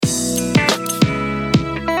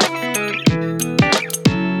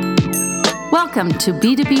Welcome to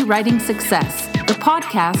B2B Writing Success, the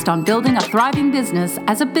podcast on building a thriving business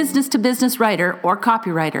as a business-to-business writer or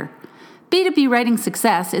copywriter. B2B Writing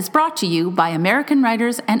Success is brought to you by American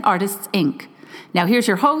Writers and Artists, Inc. Now here's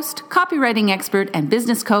your host, copywriting expert and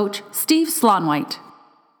business coach, Steve Slaunwhite.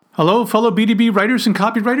 Hello, fellow B2B writers and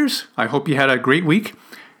copywriters. I hope you had a great week.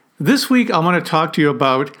 This week, I want to talk to you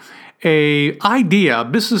about a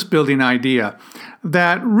business building idea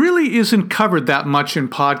that really isn't covered that much in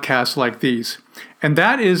podcasts like these. And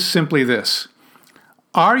that is simply this.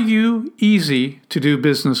 Are you easy to do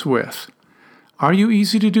business with? Are you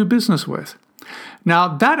easy to do business with? Now,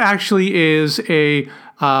 that actually is a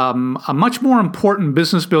much more important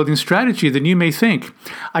business building strategy than you may think.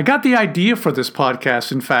 I got the idea for this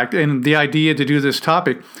podcast, in fact, and the idea to do this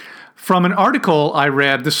topic from an article I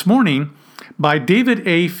read this morning by David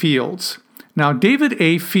A. Fields. Now, David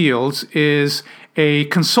A. Fields is a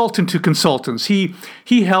consultant to consultants. He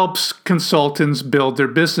helps consultants build their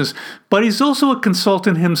business, but he's also a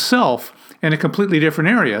consultant himself in a completely different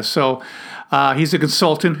area. So he's a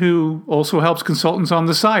consultant who also helps consultants on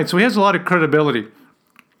the side. So he has a lot of credibility.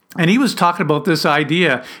 And he was talking about this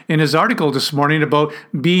idea in his article this morning about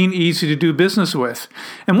being easy to do business with.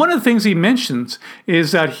 And one of the things he mentions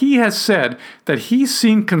is that he has said that he's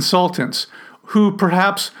seen consultants who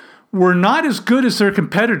perhaps were not as good as their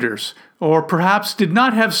competitors, or perhaps did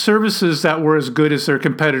not have services that were as good as their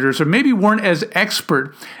competitors, or maybe weren't as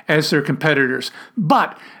expert as their competitors,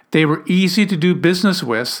 but they were easy to do business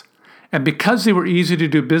with. And because they were easy to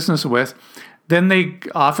do business with, then they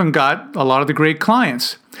often got a lot of the great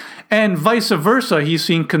clients. And vice versa, he's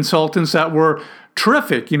seen consultants that were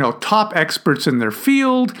terrific, top experts in their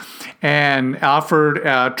field and offered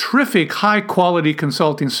terrific high-quality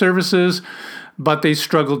consulting services, but they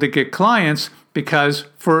struggled to get clients because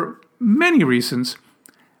for many reasons,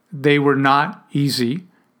 they were not easy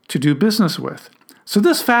to do business with. So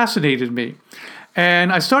this fascinated me.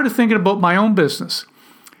 And I started thinking about my own business.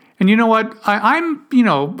 And you know what? I'm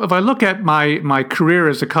if I look at my career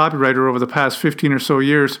as a copywriter over the past 15 or so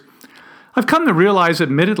years, I've come to realize,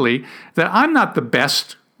 admittedly, that I'm not the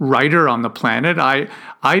best writer on the planet.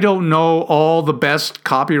 I don't know all the best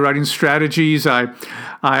copywriting strategies. I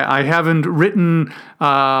haven't written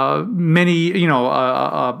many,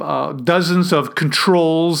 dozens of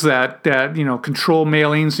controls that control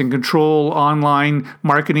mailings and control online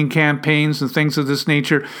marketing campaigns and things of this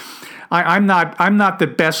nature. I'm not the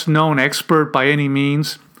best known expert by any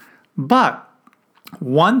means, but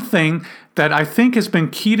one thing that I think has been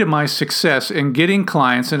key to my success in getting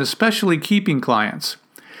clients and especially keeping clients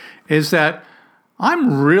is that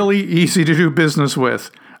I'm really easy to do business with.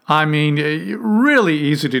 I mean, really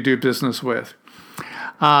easy to do business with.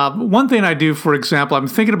 One thing I do, for example, I'm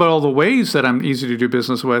thinking about all the ways that I'm easy to do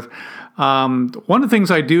business with. One of the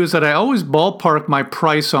things I do is that I always ballpark my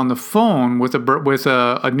price on the phone with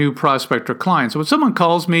a new prospect or client. So when someone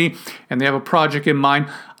calls me and they have a project in mind,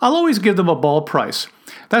 I'll always give them a ball price.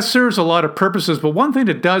 That serves a lot of purposes, but one thing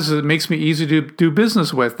it does is it makes me easy to do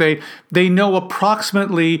business with. They know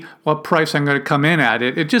approximately what price I'm going to come in at.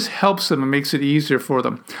 It just helps them and makes it easier for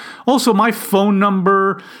them. Also, my phone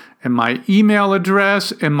number and my email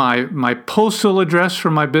address and my postal address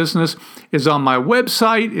for my business is on my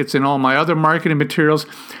website. It's in all my other marketing materials.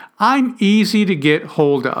 I'm easy to get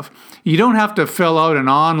hold of. You don't have to fill out an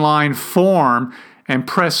online form and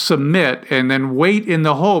press submit and then wait in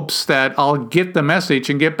the hopes that I'll get the message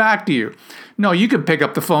and get back to you. No, you can pick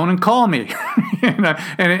up the phone and call me. and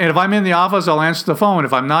if I'm in the office, I'll answer the phone.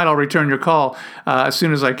 If I'm not, I'll return your call as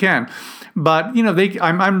soon as I can. But,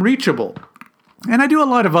 I'm reachable. And I do a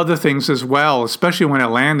lot of other things as well, especially when I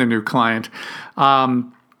land a new client.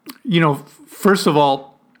 First of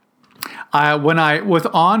all, with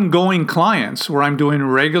ongoing clients where I'm doing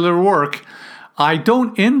regular work, I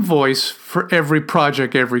don't invoice for every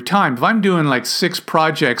project every time. If I'm doing like 6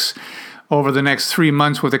 projects over the next 3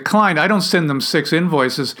 months with a client, I don't send them 6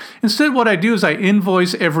 invoices. Instead, what I do is I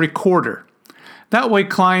invoice every quarter. That way,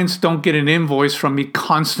 clients don't get an invoice from me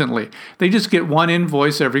constantly. They just get one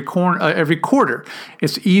invoice every quarter.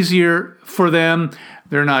 It's easier for them.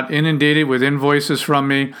 They're not inundated with invoices from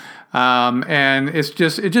me, and it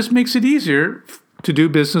just makes it easier to do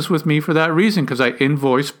business with me for that reason, because I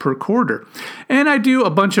invoice per quarter. And I do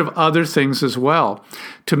a bunch of other things as well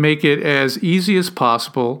to make it as easy as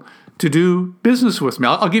possible to do business with me.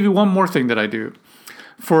 I'll give you one more thing that I do.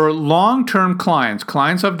 For long-term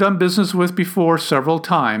clients I've done business with before several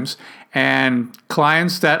times, and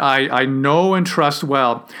clients that I know and trust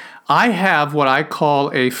well, I have what I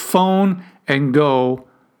call a phone and go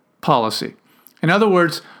policy. In other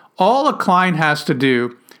words, all a client has to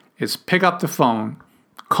do is pick up the phone,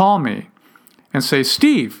 call me, and say,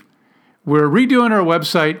 Steve, we're redoing our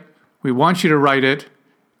website. We want you to write it.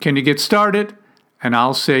 Can you get started? And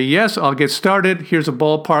I'll say, yes, I'll get started. Here's a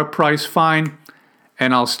ballpark price, fine.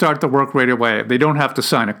 And I'll start the work right away. They don't have to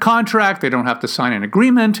sign a contract. They don't have to sign an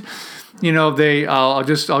agreement. I'll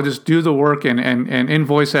just do the work and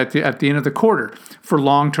invoice at the end of the quarter for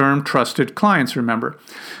long-term trusted clients, remember.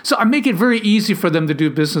 So I make it very easy for them to do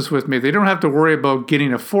business with me. They don't have to worry about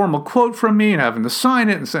getting a formal quote from me and having to sign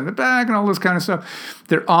it and send it back and all this kind of stuff.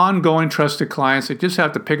 They're ongoing trusted clients. They just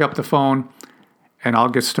have to pick up the phone and I'll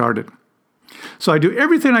get started. So I do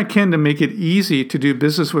everything I can to make it easy to do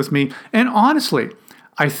business with me. And honestly,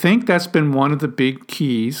 I think that's been one of the big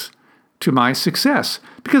keys to my success.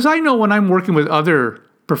 Because I know when I'm working with other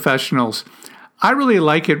professionals, I really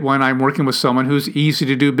like it when I'm working with someone who's easy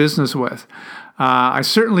to do business with. I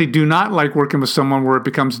certainly do not like working with someone where it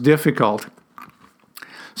becomes difficult.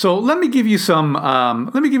 So let me give you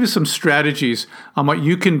some strategies on what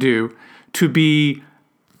you can do to be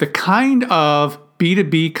the kind of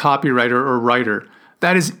B2B copywriter or writer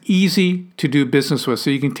that is easy to do business with, so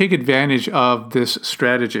you can take advantage of this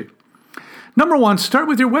strategy. Number one, start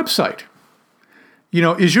with your website.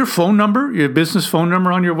 Is your phone number, your business phone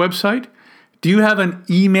number on your website? Do you have an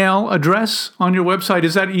email address on your website?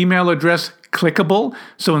 Is that email address clickable?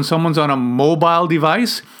 So when someone's on a mobile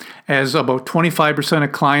device, as about 25%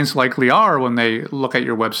 of clients likely are when they look at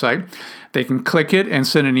your website, they can click it and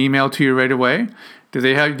send an email to you right away. Do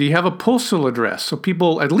you have a postal address so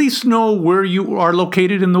people at least know where you are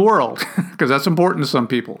located in the world? Because that's important to some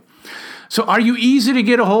people. So are you easy to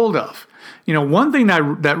get a hold of? One thing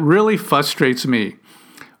that really frustrates me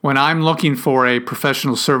when I'm looking for a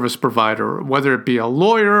professional service provider, whether it be a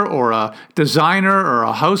lawyer or a designer or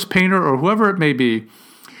a house painter or whoever it may be,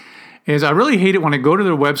 is I really hate it when I go to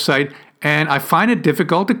their website and I find it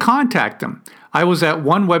difficult to contact them. I was at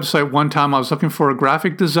one website one time, I was looking for a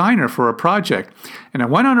graphic designer for a project. And I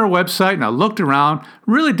went on her website and I looked around,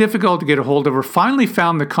 really difficult to get a hold of her, finally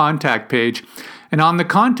found the contact page. And on the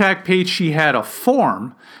contact page, she had a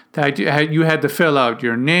form that you had to fill out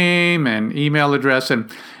your name and email address and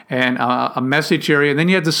a message area. And then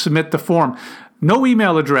you had to submit the form. No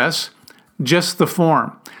email address, just the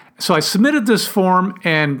form. So I submitted this form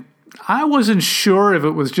and I wasn't sure if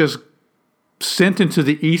it was just sent into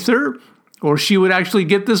the ether or she would actually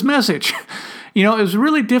get this message. It was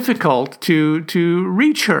really difficult to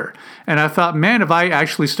reach her. And I thought, man, if I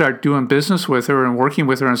actually start doing business with her and working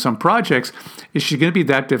with her on some projects, is she going to be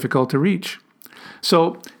that difficult to reach?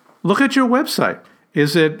 So look at your website.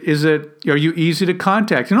 Are you easy to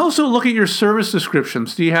contact? And also look at your service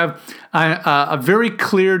descriptions. Do you have a very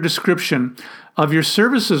clear description of your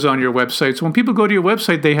services on your website? So when people go to your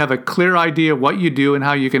website, they have a clear idea what you do and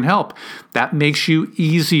how you can help. That makes you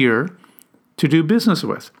easier to do business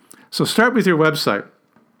with. So start with your website.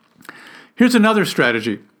 Here's another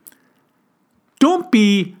strategy. Don't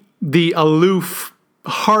be the aloof,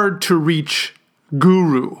 hard-to-reach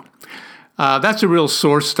guru. That's a real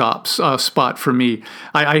sore spot for me.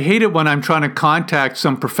 I hate it when I'm trying to contact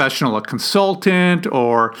some professional, a consultant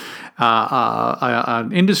or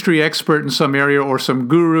an industry expert in some area or some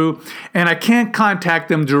guru, and I can't contact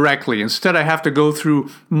them directly. Instead, I have to go through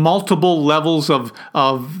multiple levels of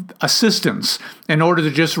assistance in order to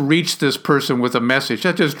just reach this person with a message.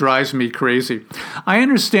 That just drives me crazy. I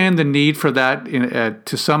understand the need for that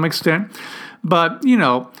to some extent, but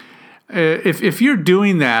if you're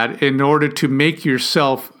doing that in order to make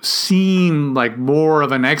yourself seem like more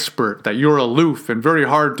of an expert, that you're aloof and very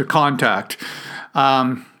hard to contact,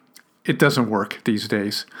 it doesn't work these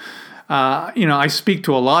days. I speak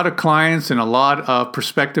to a lot of clients and a lot of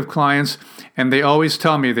prospective clients, and they always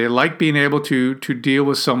tell me they like being able to deal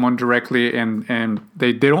with someone directly, and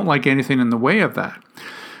they don't like anything in the way of that.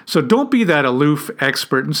 So don't be that aloof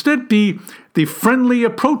expert. Instead, be the friendly,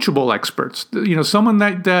 approachable experts. Someone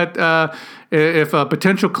that if a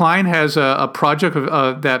potential client has a project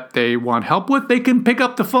that they want help with, they can pick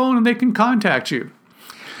up the phone and they can contact you.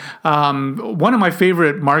 One of my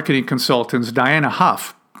favorite marketing consultants, Diana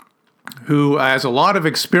Huff, who has a lot of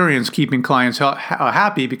experience keeping clients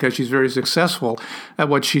happy because she's very successful at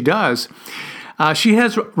what she does. She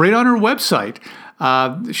has right on her website,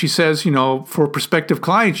 she says, for prospective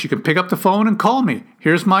clients, you can pick up the phone and call me.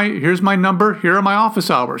 Here's my number. Here are my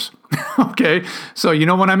office hours. Okay, so you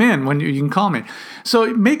know when I'm in, when you can call me.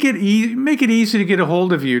 So make it easy to get a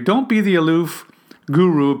hold of you. Don't be the aloof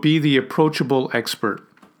guru. Be the approachable expert.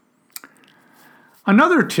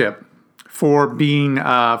 Another tip for being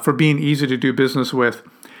easy to do business with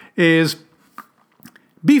is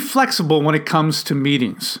be flexible when it comes to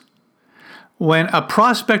meetings. when a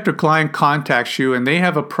prospect or client contacts you and they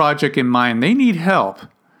have a project in mind, they need help,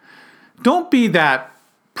 don't be that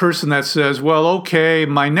person that says, well, okay,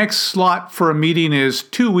 my next slot for a meeting is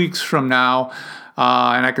 2 weeks from now,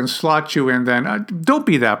 and I can slot you in then. Don't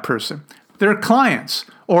be that person. They're clients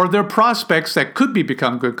or they're prospects that could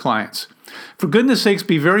become good clients. For goodness sakes,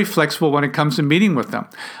 be very flexible when it comes to meeting with them.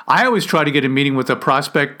 I always try to get a meeting with a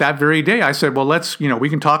prospect that very day. I said, well, we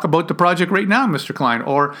can talk about the project right now, Mr. Klein,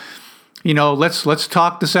 or, let's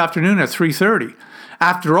talk this afternoon at 3:30.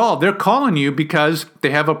 After all, they're calling you because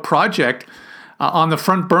they have a project on the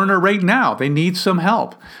front burner right now. They need some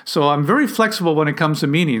help. So I'm very flexible when it comes to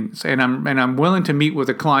meetings, and I'm willing to meet with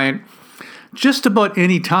a client just about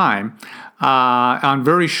any time on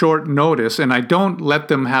very short notice, and I don't let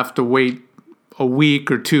them have to wait a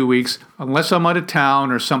week or 2 weeks unless I'm out of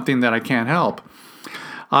town or something that I can't help.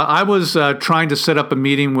 I was trying to set up a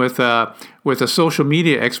meeting with a social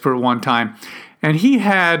media expert one time, and he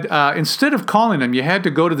had, instead of calling him, you had to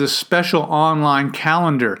go to this special online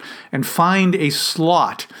calendar and find a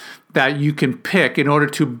slot that you can pick in order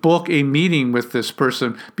to book a meeting with this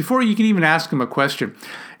person before you can even ask him a question.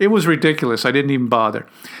 It was ridiculous. I didn't even bother.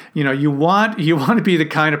 You want to be the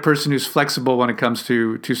kind of person who's flexible when it comes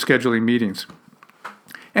to scheduling meetings.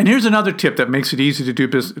 And here's another tip that makes you easy to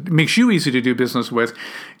do business with.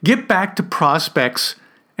 Get back to prospects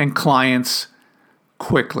and clients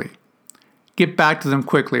quickly. Get back to them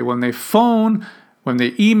quickly. When they phone, when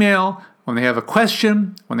they email, when they have a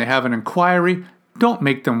question, when they have an inquiry, don't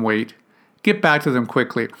make them wait. Get back to them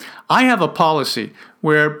quickly. I have a policy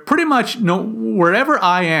where pretty much wherever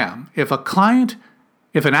I am, if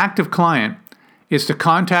an active client is to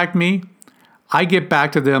contact me, I get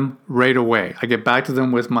back to them right away. I get back to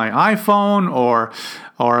them with my iPhone, or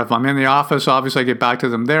if I'm in the office, obviously I get back to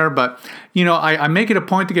them there. But, I make it a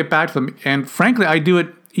point to get back to them. And frankly, I do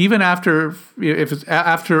it even if it's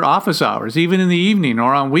after office hours, even in the evening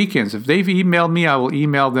or on weekends. If they've emailed me, I will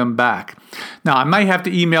email them back. Now, I might have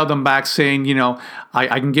to email them back saying,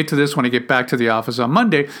 I can get to this when I get back to the office on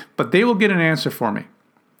Monday, but they will get an answer for me.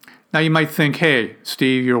 Now, you might think, hey,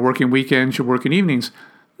 Steve, you're working weekends, you're working evenings.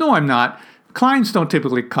 No, I'm not. Clients don't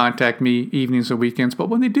typically contact me evenings and weekends, but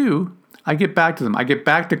when they do, I get back to them. I get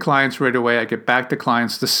back to clients right away. I get back to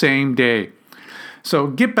clients the same day. So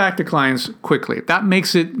get back to clients quickly. That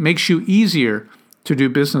makes you easier to do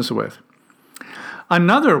business with.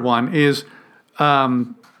 Another one is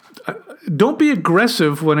don't be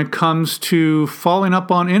aggressive when it comes to following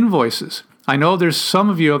up on invoices. I know there's some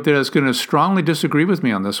of you out there that's going to strongly disagree with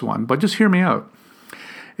me on this one, but just hear me out.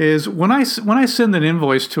 Is when I send an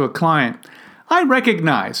invoice to a client, I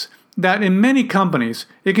recognize that in many companies,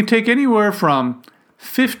 it can take anywhere from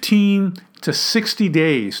 15 to 60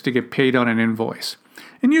 days to get paid on an invoice.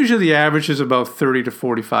 And usually the average is about 30 to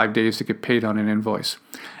 45 days to get paid on an invoice.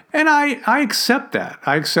 And I accept that.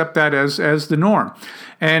 I accept that as the norm.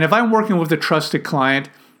 And if I'm working with a trusted client,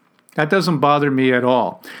 that doesn't bother me at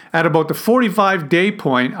all. At about the 45-day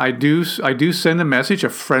point, I do send a message, a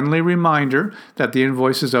friendly reminder that the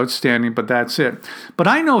invoice is outstanding, but that's it. But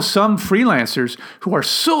I know some freelancers who are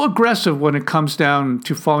so aggressive when it comes down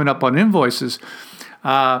to following up on invoices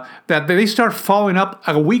that they start following up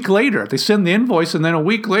a week later. They send the invoice, and then a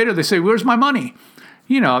week later they say, "Where's my money?"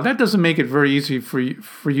 That doesn't make it very easy for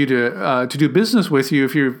you to do business with you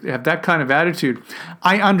if you have that kind of attitude.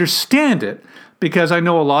 I understand it, because I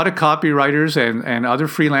know a lot of copywriters and other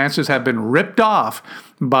freelancers have been ripped off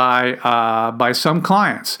by some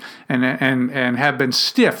clients and have been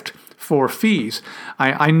stiffed for fees.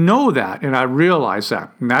 I know that, and I realize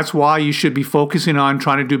that. And that's why you should be focusing on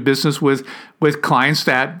trying to do business with clients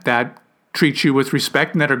that treat you with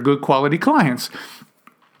respect and that are good quality clients.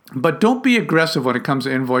 But don't be aggressive when it comes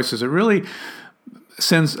to invoices. It really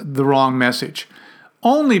sends the wrong message.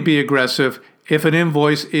 Only be aggressive if an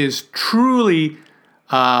invoice is truly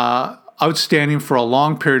outstanding for a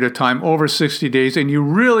long period of time, over 60 days, and you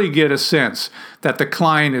really get a sense that the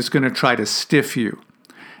client is going to try to stiff you.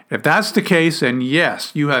 If that's the case, then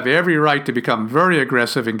yes, you have every right to become very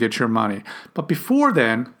aggressive and get your money. But before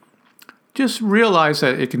then, just realize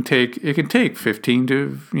that it can take 15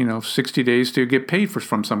 to 60 days to get paid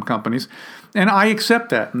from some companies, and I accept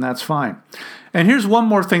that, and that's fine. And here's one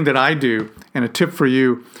more thing that I do, and a tip for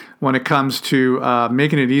you when it comes to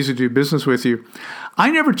making it easy to do business with you.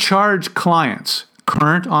 I never charge clients,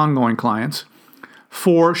 current ongoing clients,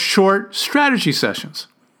 for short strategy sessions.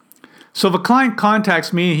 So if a client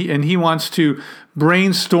contacts me and he wants to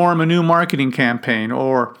brainstorm a new marketing campaign,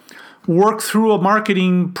 or work through a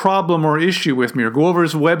marketing problem or issue with me, or go over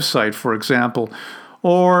his website, for example,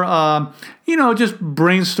 or just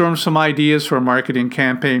brainstorm some ideas for a marketing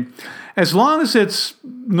campaign, as long as it's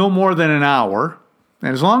no more than an hour,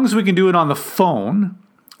 and as long as we can do it on the phone,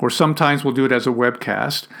 or sometimes we'll do it as a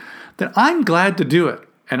webcast, then I'm glad to do it.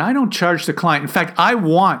 And I don't charge the client. In fact, I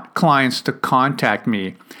want clients to contact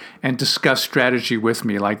me and discuss strategy with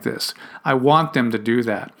me like this. I want them to do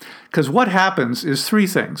that. Because what happens is three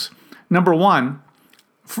things. Number one,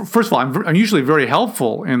 first of all, I'm usually very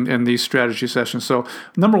helpful in these strategy sessions. So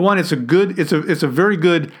number one, it's a very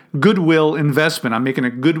good goodwill investment. I'm making a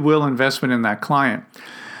goodwill investment in that client.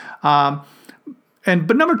 But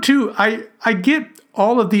number two, I get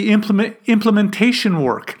all of the implementation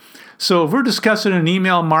work. So if we're discussing an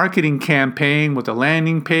email marketing campaign with a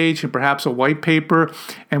landing page and perhaps a white paper,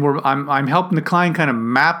 and I'm helping the client kind of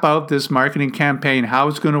map out this marketing campaign, how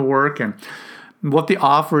it's going to work, and what the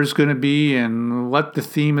offer is going to be, and what the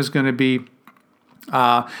theme is going to be.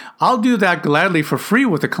 I'll do that gladly for free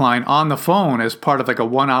with the client on the phone as part of like a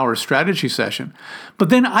 1-hour strategy session. But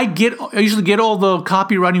then I usually get all the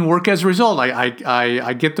copywriting work as a result.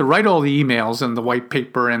 I get to write all the emails and the white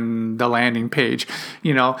paper and the landing page.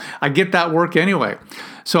 I get that work anyway.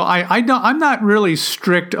 So I'm not really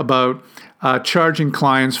strict about charging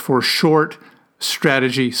clients for short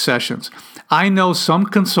strategy sessions. I know some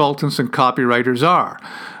consultants and copywriters are.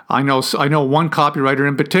 I know one copywriter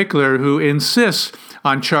in particular who insists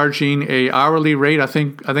on charging a hourly rate. I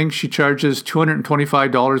think she charges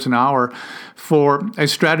 $225 an hour for a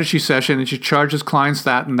strategy session, and she charges clients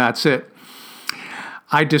that, and that's it.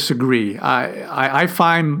 I disagree. I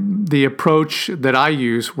find the approach that I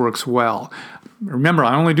use works well. Remember,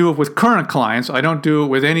 I only do it with current clients. I don't do it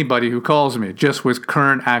with anybody who calls me, just with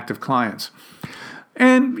current active clients.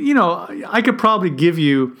 And, I could probably give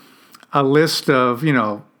you a list of,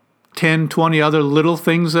 10, 20 other little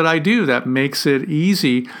things that I do that makes it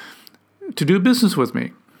easy to do business with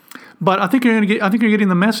me. But I think you're getting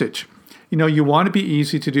the message. You want to be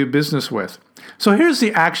easy to do business with. So here's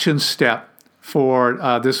the action step for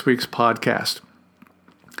this week's podcast.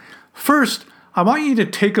 First, I want you to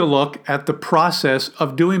take a look at the process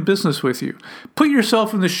of doing business with you. Put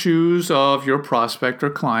yourself in the shoes of your prospect or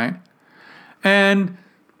client and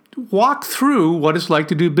walk through what it's like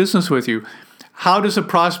to do business with you. How does a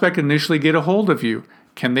prospect initially get a hold of you?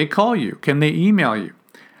 Can they call you? Can they email you?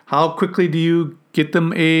 How quickly do you get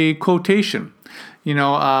them a quotation?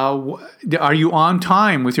 Are you on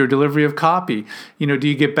time with your delivery of copy? Do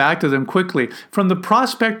you get back to them quickly? From the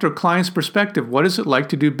prospect or client's perspective, what is it like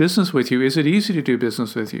to do business with you? Is it easy to do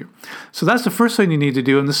business with you? So that's the first thing you need to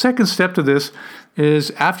do. And the second step to this is,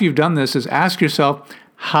 after you've done this, is ask yourself,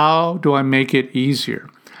 how do I make it easier?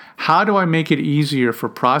 How do I make it easier for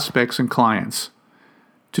prospects and clients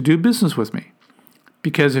to do business with me?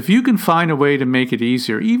 Because if you can find a way to make it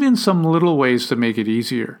easier, even some little ways to make it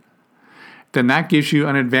easier, then that gives you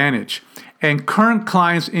an advantage. And current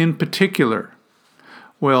clients in particular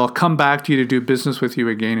will come back to you to do business with you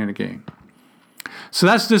again and again. So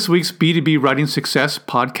that's this week's B2B Writing Success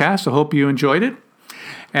podcast. I hope you enjoyed it.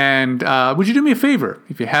 And would you do me a favor?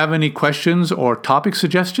 If you have any questions or topic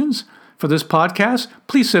suggestions for this podcast,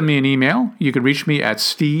 please send me an email. You can reach me at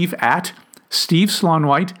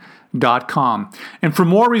steve@steveslonwhite.com. And for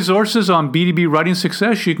more resources on B2B Writing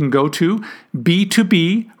Success, you can go to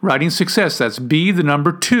B2B Writing Success. That's B, the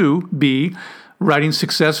number 2, B,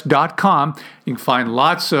 writingsuccess.com. You can find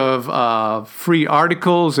lots of free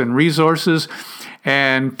articles and resources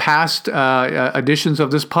and past editions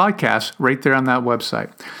of this podcast right there on that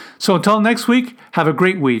website. So until next week, have a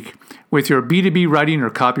great week with your B2B writing or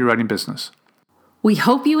copywriting business. We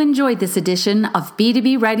hope you enjoyed this edition of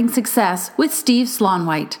B2B Writing Success with Steve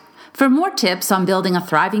Slonwhite. For more tips on building a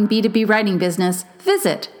thriving B2B writing business,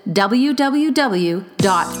 visit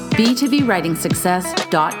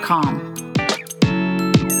www.b2bwritingsuccess.com.